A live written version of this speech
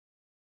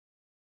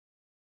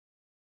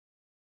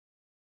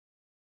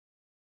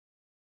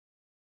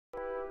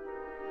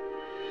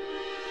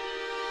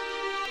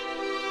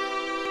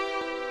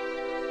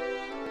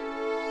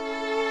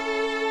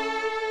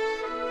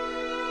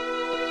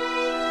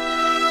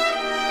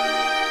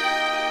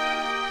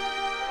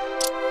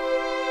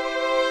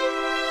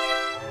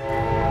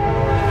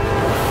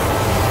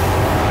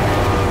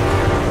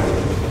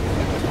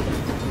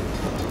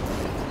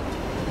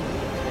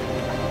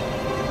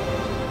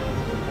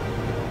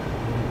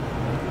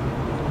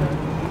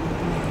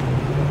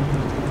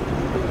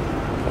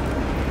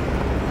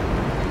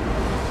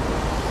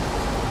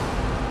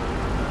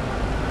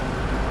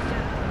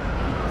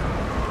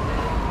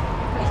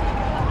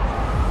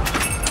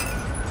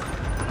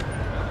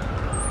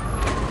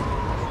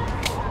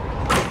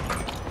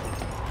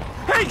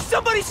Hey,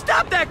 somebody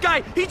stop that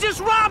guy! He just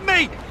robbed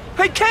me!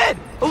 Hey, kid,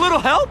 a little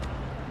help?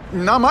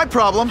 Not my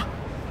problem.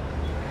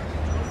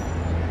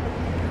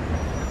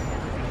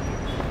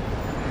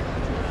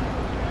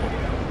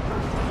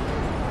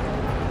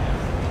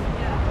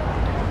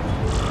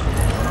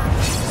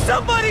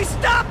 Somebody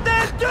stop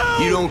that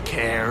dude! You don't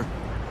care.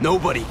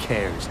 Nobody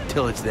cares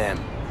till it's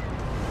them.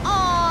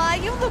 Aw,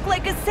 you look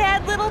like a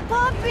sad little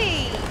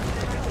puppy.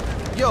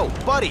 Yo,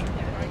 buddy,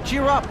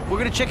 cheer up. We're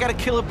gonna check out a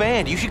killer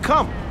band. You should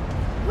come.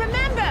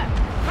 Remember,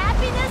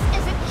 happiness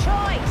is a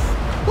choice.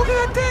 Look at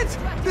that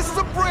dent! This is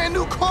a brand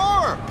new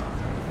car!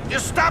 You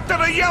stopped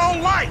at a yellow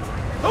light!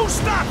 Who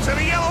stops at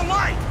a yellow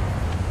light?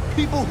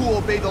 People who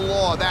obey the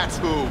law, that's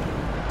who.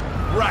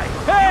 Right.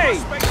 Hey!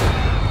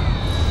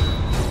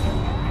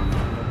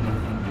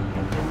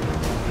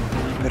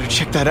 Better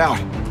check that out.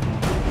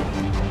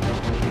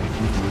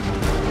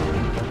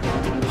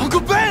 Uncle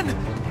Ben!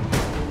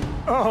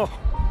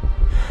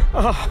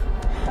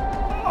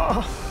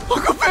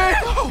 Uncle Ben!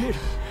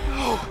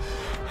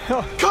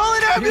 Call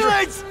an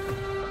ambulance!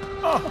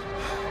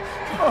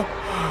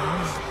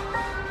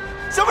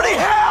 Somebody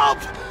help!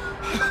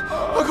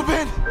 Uncle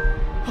Ben!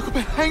 Uncle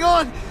Ben, hang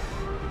on!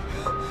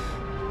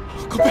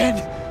 Uncle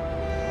Ben!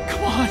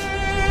 Come on!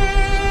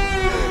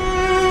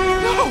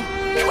 No!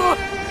 Come on!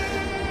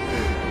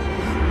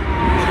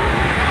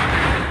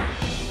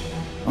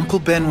 Uncle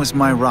Ben was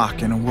my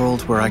rock in a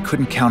world where I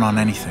couldn't count on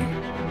anything.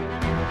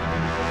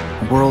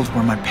 A world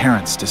where my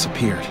parents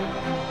disappeared.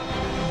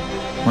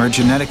 Where a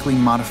genetically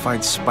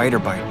modified spider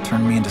bite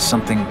turned me into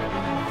something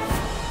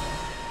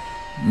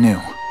new.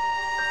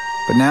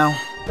 But now,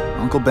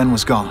 Uncle Ben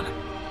was gone.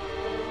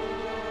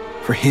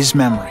 For his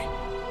memory,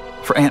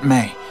 for Aunt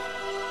May,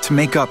 to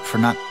make up for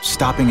not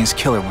stopping his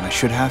killer when I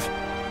should have,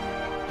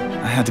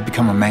 I had to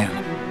become a man.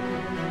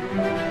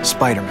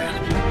 Spider-Man.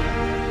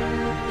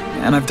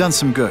 And I've done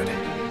some good,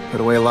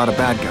 put away a lot of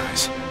bad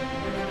guys.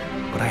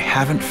 But I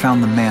haven't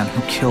found the man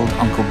who killed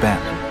Uncle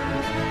Ben.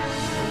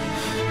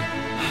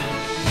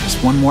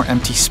 Just one more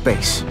empty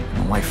space in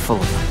a life full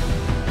of them.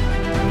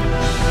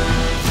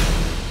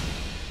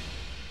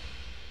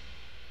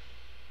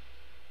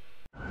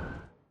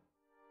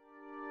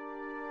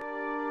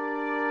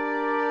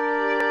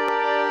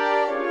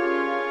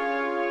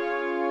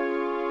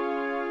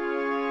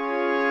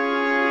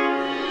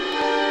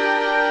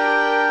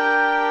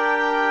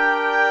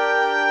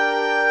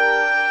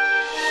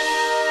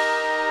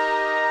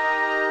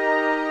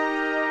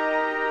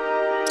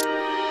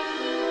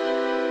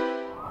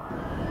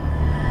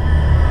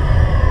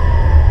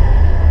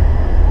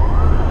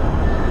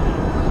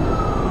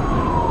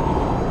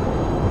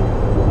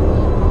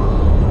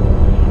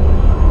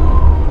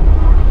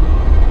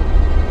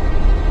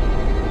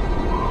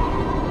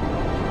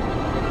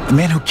 The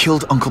man who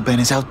killed Uncle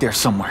Ben is out there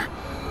somewhere,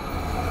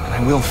 and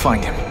I will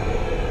find him.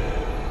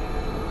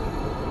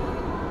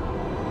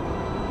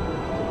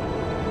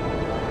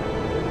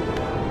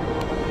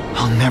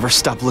 I'll never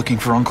stop looking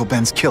for Uncle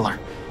Ben's killer.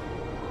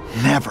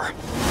 Never.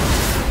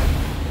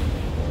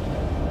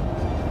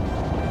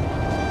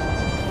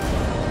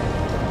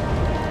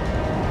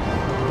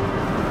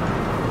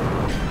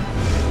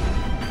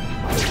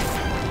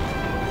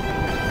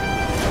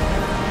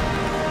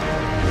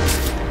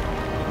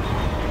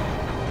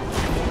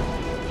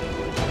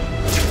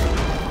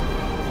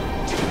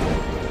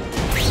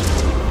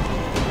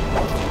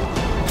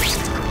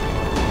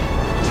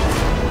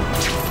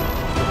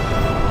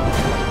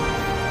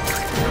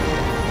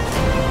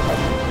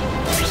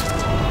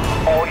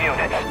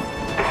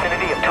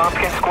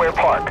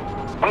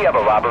 We have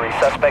a robbery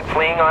suspect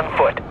fleeing on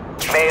foot.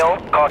 Male,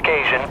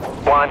 Caucasian,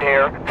 blonde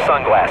hair,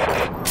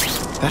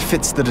 sunglasses. That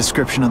fits the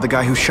description of the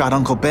guy who shot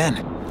Uncle Ben.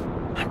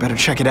 I better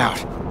check it out.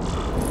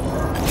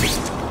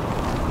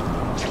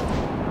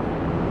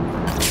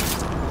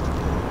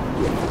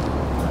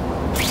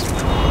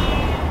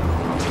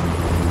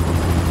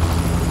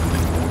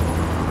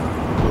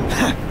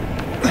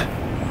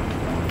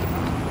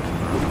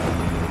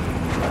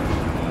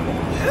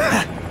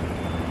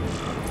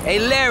 Hey,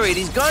 Larry,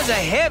 these guns are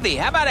heavy.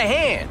 How about a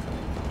hand?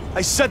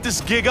 I set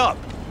this gig up.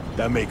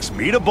 That makes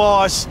me the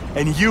boss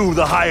and you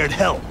the hired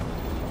help.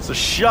 So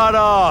shut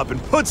up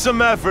and put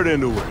some effort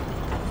into it.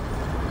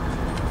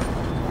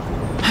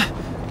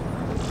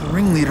 The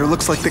ringleader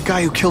looks like the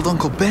guy who killed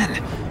Uncle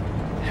Ben.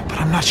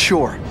 But I'm not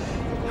sure.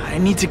 I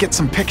need to get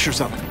some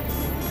pictures of him.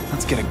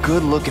 Let's get a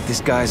good look at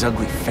this guy's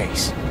ugly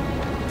face.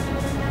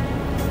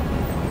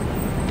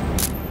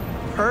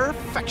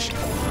 Perfection.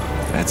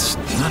 That's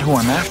not who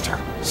I'm after.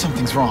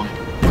 Something's wrong.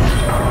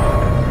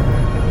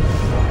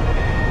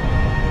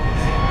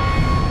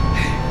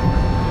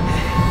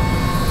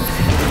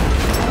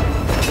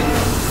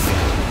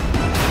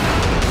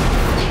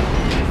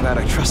 Glad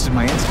I trusted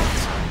my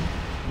instincts.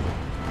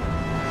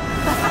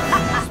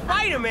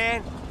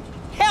 Spider-Man?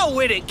 Hell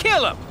with it,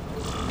 kill him!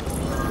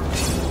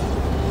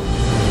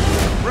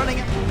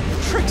 Running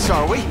tricks,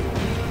 are we?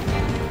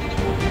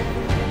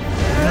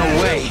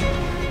 No way.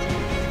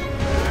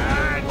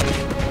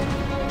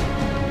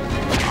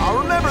 I'll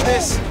remember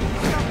this.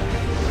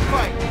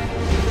 Fight.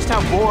 Just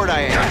how bored I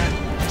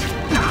am.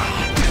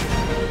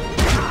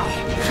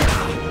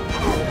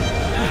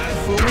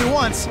 Fool me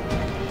once.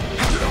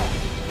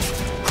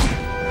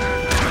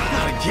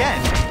 Not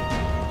again.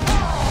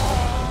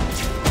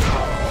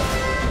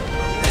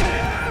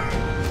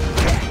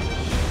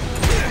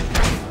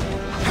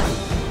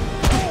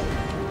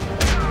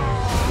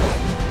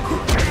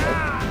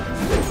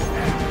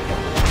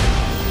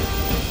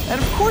 And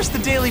of course the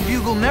Daily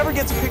Bugle never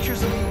gets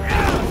pictures of me.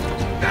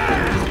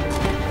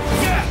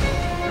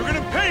 You're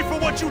gonna pay for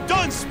what you've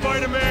done,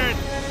 Spider-Man!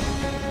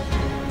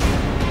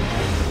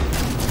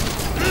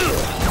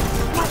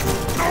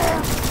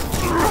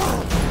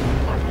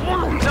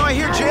 No, I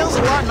hear jail's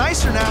a lot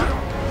nicer now.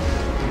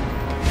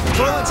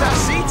 Toilets have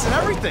seats and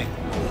everything.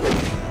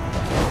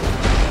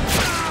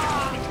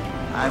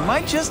 I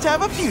might just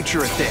have a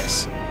future at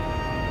this.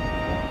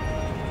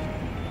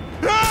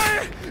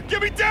 Hey!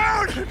 Get me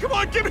down! Come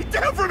on, get me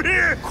down from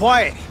here!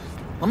 Quiet.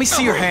 Let me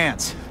see your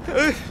hands.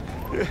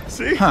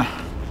 See? Huh.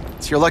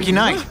 It's your lucky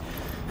night.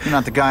 You're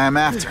not the guy I'm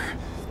after.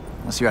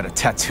 Unless you had a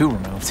tattoo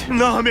removed.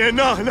 No, man,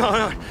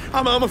 no.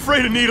 I'm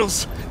afraid of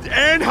needles.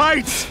 And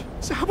heights.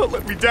 So how about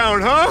let me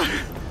down,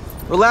 huh?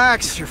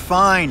 Relax, you're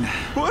fine.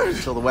 What?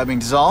 Until the webbing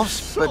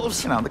dissolves.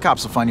 But, you know, the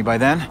cops will find you by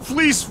then.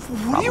 Please,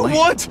 what do you Probably.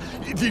 want?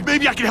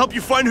 Maybe I can help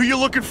you find who you're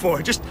looking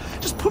for. Just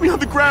put me on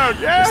the ground,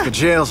 yeah? Guess the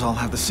jails all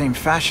have the same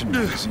fashion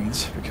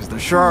magazines, because there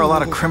sure are a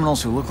lot of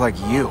criminals who look like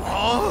you.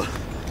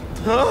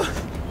 Huh?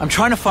 I'm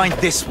trying to find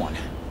this one.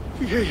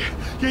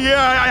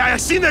 Yeah, I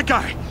seen that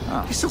guy.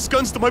 Oh. He sells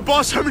guns to my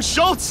boss, Herman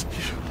Schultz.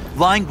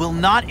 Lying will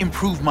not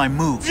improve my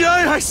mood.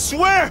 Yeah, I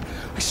swear.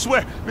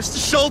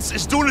 Mr. Schultz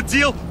is doing a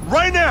deal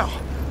right now.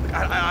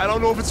 I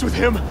don't know if it's with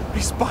him, but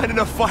he's buying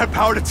enough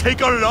firepower to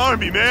take on an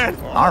army, man.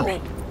 Army?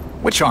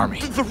 Which army?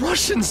 The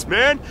Russians,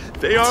 man.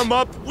 They arm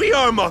up, we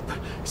arm up.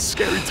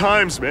 Scary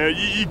times, man.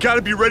 You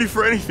gotta be ready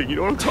for anything, you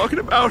know what I'm talking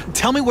about?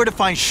 Tell me where to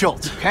find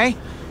Schultz, okay?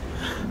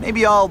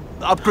 Maybe I'll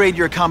upgrade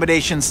your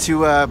accommodations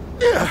to a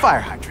fire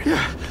hydrant.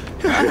 Yeah.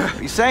 What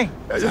do you say?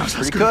 Sounds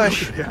pretty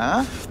cush.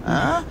 Yeah.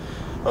 Huh?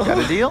 Got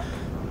a deal?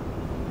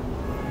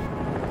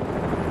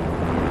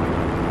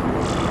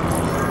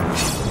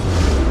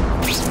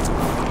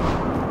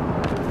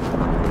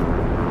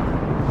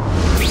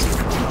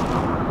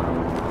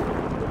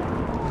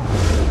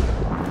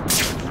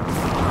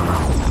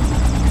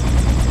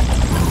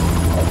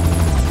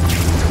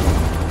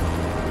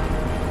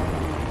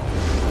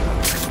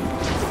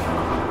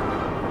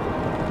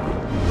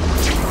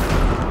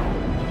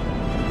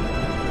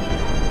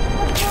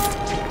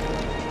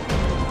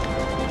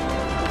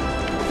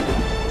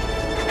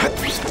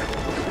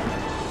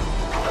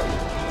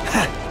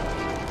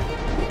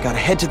 Gotta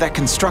head to that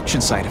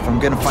construction site if I'm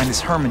gonna find this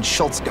Herman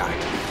Schultz guy.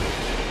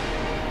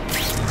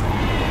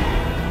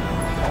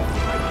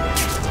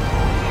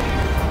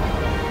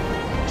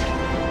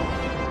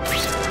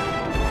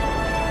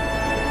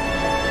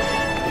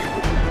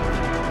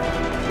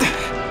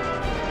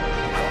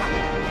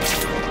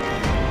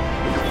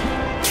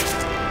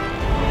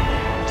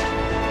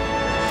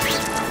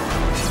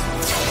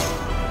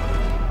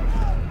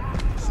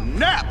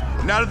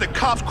 Now that the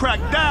cops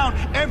cracked down,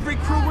 every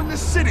crew in the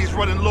city's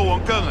running low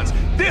on guns.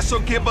 This'll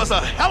give us a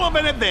hell of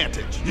an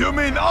advantage. You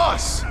mean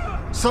us?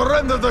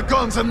 Surrender the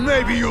guns and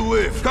maybe you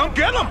live. Come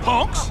get them,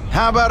 punks!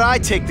 How about I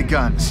take the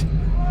guns?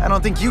 I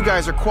don't think you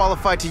guys are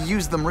qualified to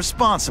use them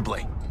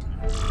responsibly.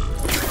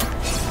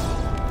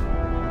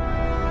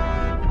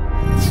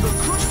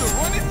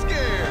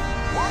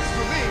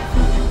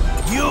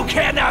 You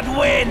cannot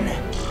win!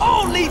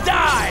 Only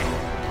die!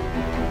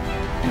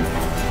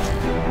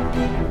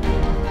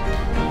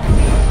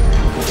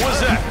 What's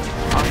that?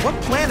 On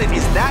what planet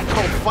is that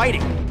called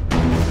fighting?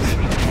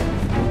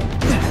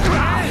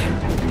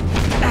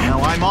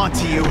 Now I'm on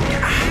to you.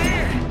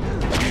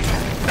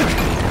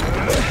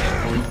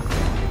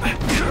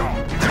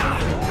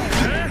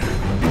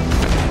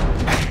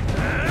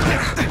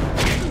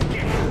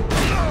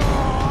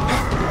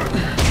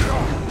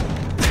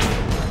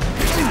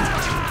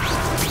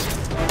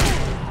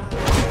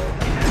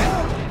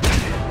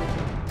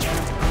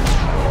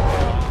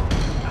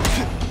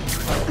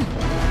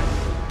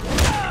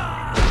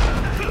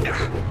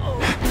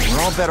 We're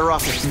all better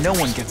off if no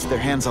one gets their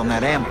hands on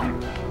that ammo.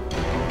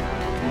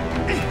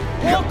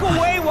 Walk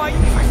away while you...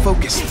 If I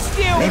focus,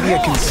 Still maybe I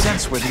can walk.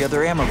 sense where the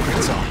other ammo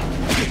crates are.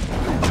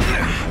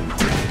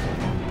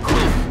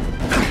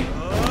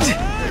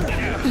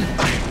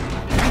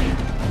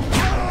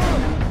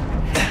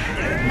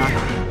 Not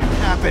gonna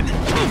happen.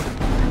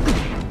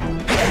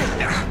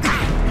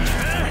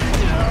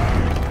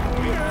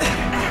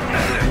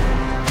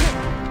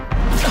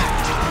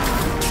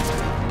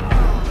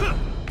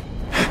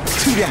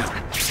 Two down.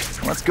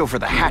 Let's go for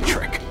the hat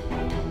trick.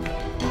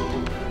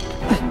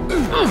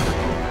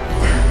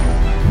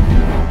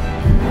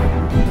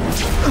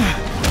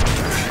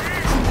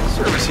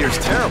 Service here's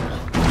terrible.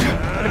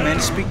 I demand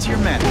to speak to your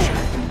manager.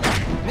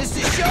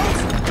 Mr.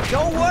 Schultz,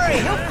 don't worry,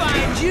 he'll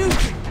find you.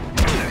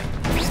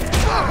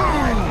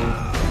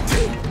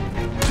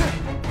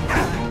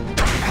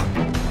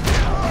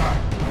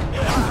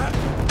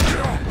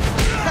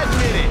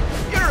 Admit it,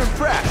 you're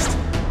impressed.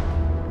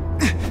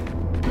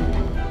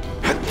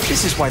 This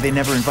This is why they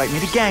never invite me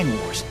to gang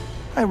wars.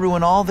 I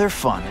ruin all their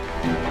fun.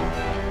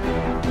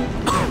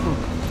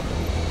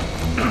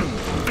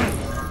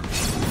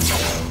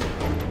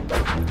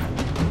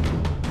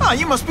 Ah,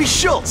 you must be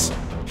Schultz.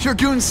 Your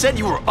goon said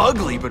you were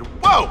ugly, but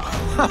whoa!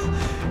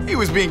 He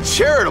was being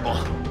charitable.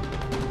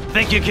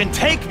 Think you can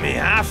take me,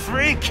 huh,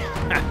 freak?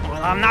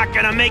 Well, I'm not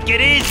gonna make it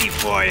easy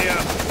for you.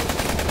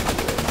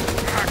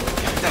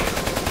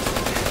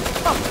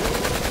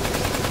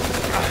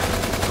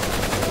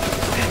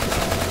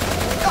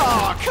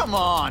 Oh, come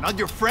on. All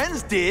your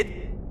friends did.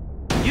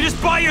 You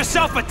just bought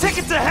yourself a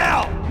ticket to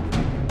hell!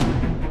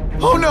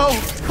 Oh no!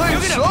 I'm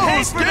You're gonna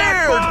pay so for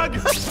that,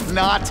 scared!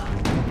 Not.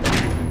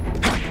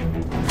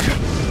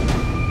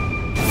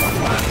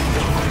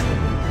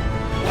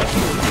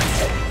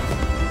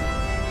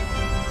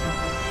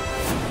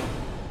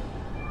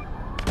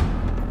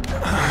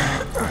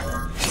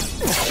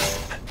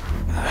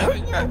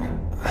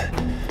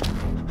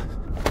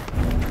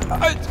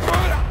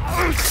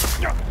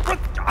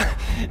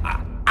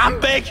 I'm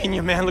begging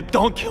you, man. Look,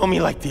 don't kill me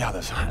like the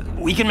others.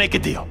 We can make a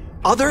deal.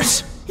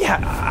 Others? Yeah,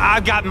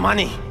 I've got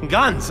money,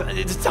 guns.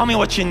 Just tell me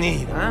what you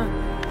need, huh?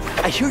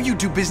 I hear you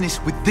do business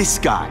with this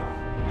guy.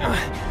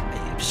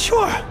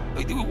 Sure.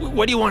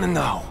 What do you want to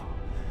know?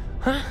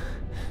 Huh?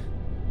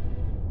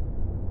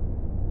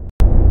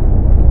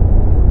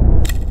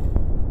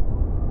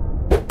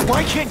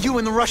 Why can't you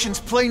and the Russians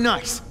play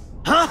nice?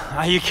 Huh?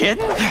 Are you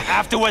kidding?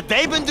 After what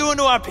they've been doing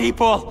to our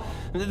people,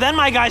 then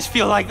my guys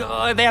feel like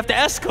they have to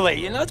escalate.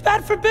 You know, it's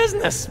bad for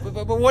business.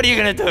 But what are you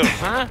gonna do,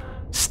 huh?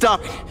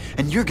 Stop it,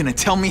 and you're gonna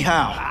tell me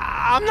how.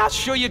 I'm not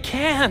sure you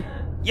can.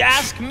 You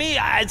ask me,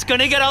 it's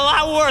gonna get a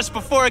lot worse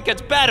before it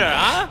gets better,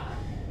 huh?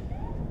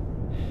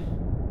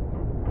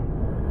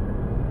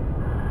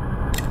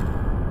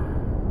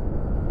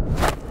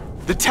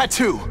 The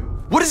tattoo.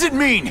 What does it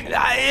mean?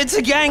 It's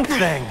a gang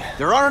thing.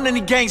 There aren't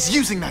any gangs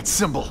using that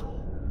symbol.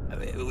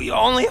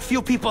 Only a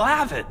few people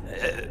have it.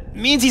 It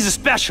means he's a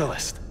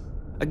specialist.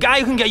 A guy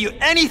who can get you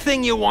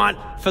anything you want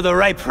for the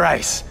right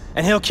price.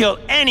 And he'll kill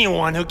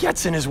anyone who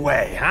gets in his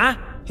way, huh?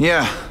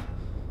 Yeah.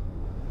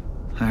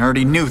 I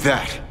already knew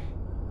that.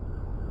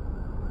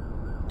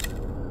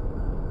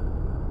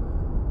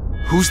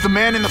 Who's the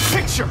man in the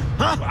picture,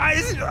 huh?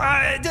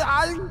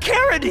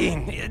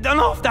 Carradine. Don't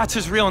know if that's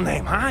his real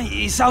name, huh?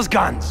 He sells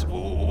guns,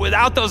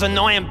 without those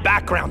annoying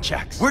background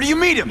checks. Where do you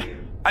meet him?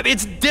 I mean,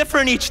 it's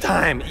different each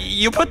time.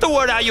 You put the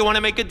word out you want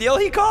to make a deal,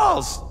 he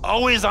calls.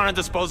 Always on a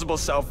disposable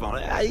cell phone.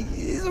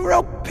 He's a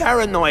real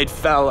paranoid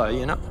fella,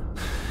 you know?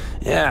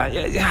 Yeah,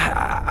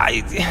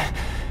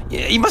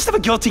 he must have a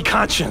guilty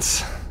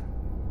conscience.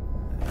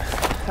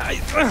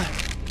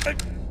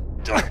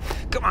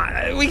 Come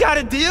on, we got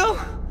a deal?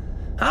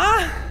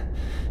 Huh?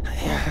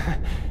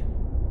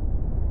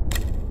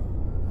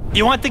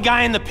 You want the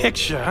guy in the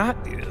picture, huh?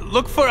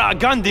 Look for a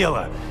gun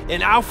dealer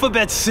in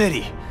Alphabet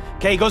City.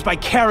 Okay, he goes by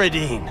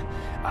Carradine.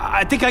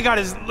 I think I got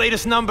his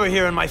latest number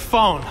here in my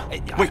phone.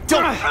 Wait,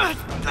 don't!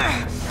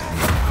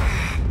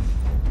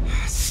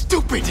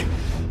 Stupid!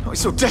 I was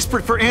so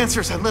desperate for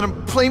answers, I let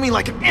him play me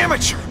like an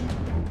amateur.